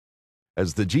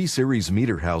As the G-series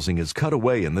meter housing is cut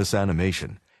away in this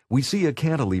animation, we see a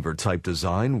cantilever-type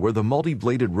design where the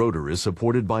multi-bladed rotor is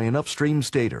supported by an upstream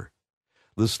stator.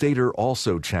 The stator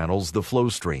also channels the flow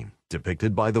stream,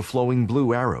 depicted by the flowing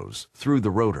blue arrows, through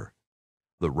the rotor.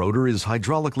 The rotor is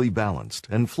hydraulically balanced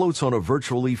and floats on a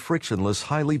virtually frictionless,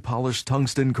 highly polished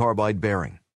tungsten carbide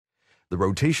bearing. The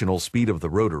rotational speed of the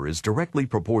rotor is directly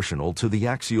proportional to the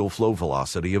axial flow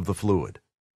velocity of the fluid.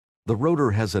 The rotor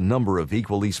has a number of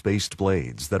equally spaced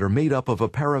blades that are made up of a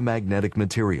paramagnetic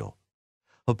material.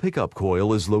 A pickup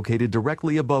coil is located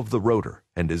directly above the rotor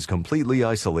and is completely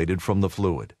isolated from the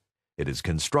fluid. It is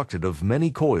constructed of many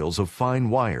coils of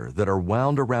fine wire that are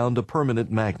wound around a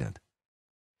permanent magnet.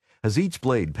 As each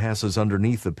blade passes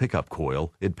underneath the pickup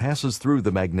coil, it passes through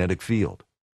the magnetic field.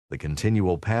 The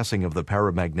continual passing of the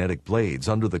paramagnetic blades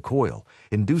under the coil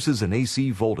induces an AC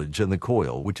voltage in the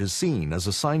coil, which is seen as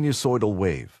a sinusoidal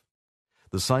wave.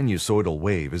 The sinusoidal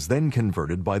wave is then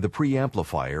converted by the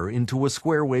preamplifier into a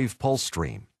square wave pulse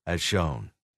stream, as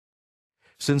shown.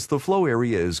 Since the flow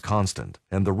area is constant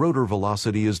and the rotor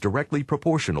velocity is directly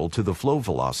proportional to the flow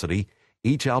velocity,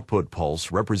 each output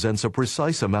pulse represents a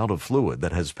precise amount of fluid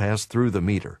that has passed through the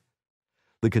meter.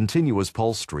 The continuous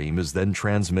pulse stream is then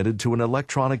transmitted to an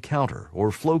electronic counter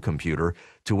or flow computer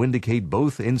to indicate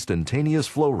both instantaneous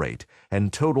flow rate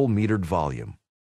and total metered volume.